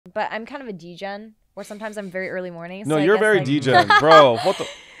but I'm kind of a degen, or sometimes I'm very early morning. No, So you're very degen, bro. What the?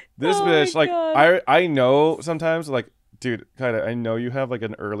 This Oh bitch, my like, God. I know sometimes, like, dude, Kyedae, I know you have like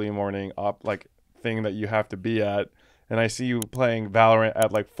an early morning like thing that you have to be at, and I see you playing Valorant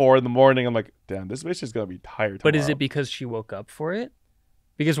at like 4 in the morning. I'm like, damn, this bitch is gonna be tired But is tomorrow. it because she woke up for it?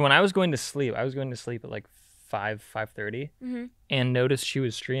 Because when I was going to sleep, at like 5:30, and noticed she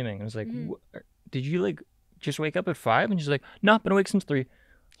was streaming. I was like, did you like just wake up at 5? And she's like, no, been awake since 3.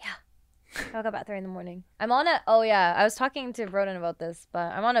 Yeah. I woke up at 3 in the morning. I'm on a, oh yeah, I was talking to Brodin about this,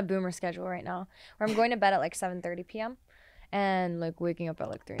 but I'm on a boomer schedule right now where I'm going to bed at like 7:30 p.m. and like waking up at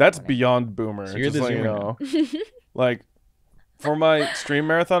like 3 That's in the morning. beyond boomer. So you're just the let you Zoomer know. Like, for my stream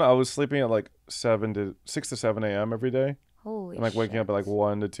marathon, I was sleeping at like 6 to 7 a.m. every day. Holy And like waking up at like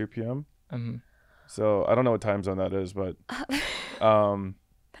 1 to 2 p.m. So I don't know what time zone that is, but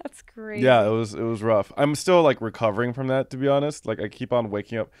That's crazy. yeah, it was rough. I'm still like recovering from that, to be honest. Like I keep on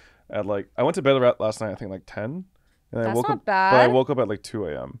waking up at like, I went to bed last night I think like 10, and then I That's woke not up, but I bad. woke up at like 2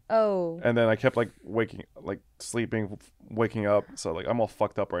 a.m. Oh. And then I kept like sleeping, waking up. So like I'm all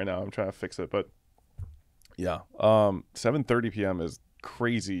fucked up right now. I'm trying to fix it, but yeah, 7:30 p.m. is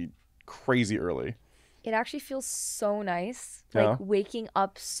crazy early. It actually feels so nice, Yeah. like waking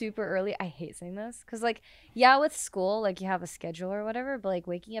up super early. I hate saying this because, like, yeah, with school, like you have a schedule or whatever, but like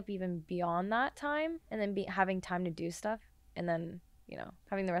waking up even beyond that time and then having time to do stuff and then, you know,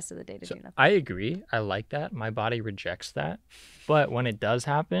 having the rest of the day to do nothing. I agree. I like that. My body rejects that. But when it does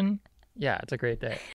happen, yeah, it's a great day.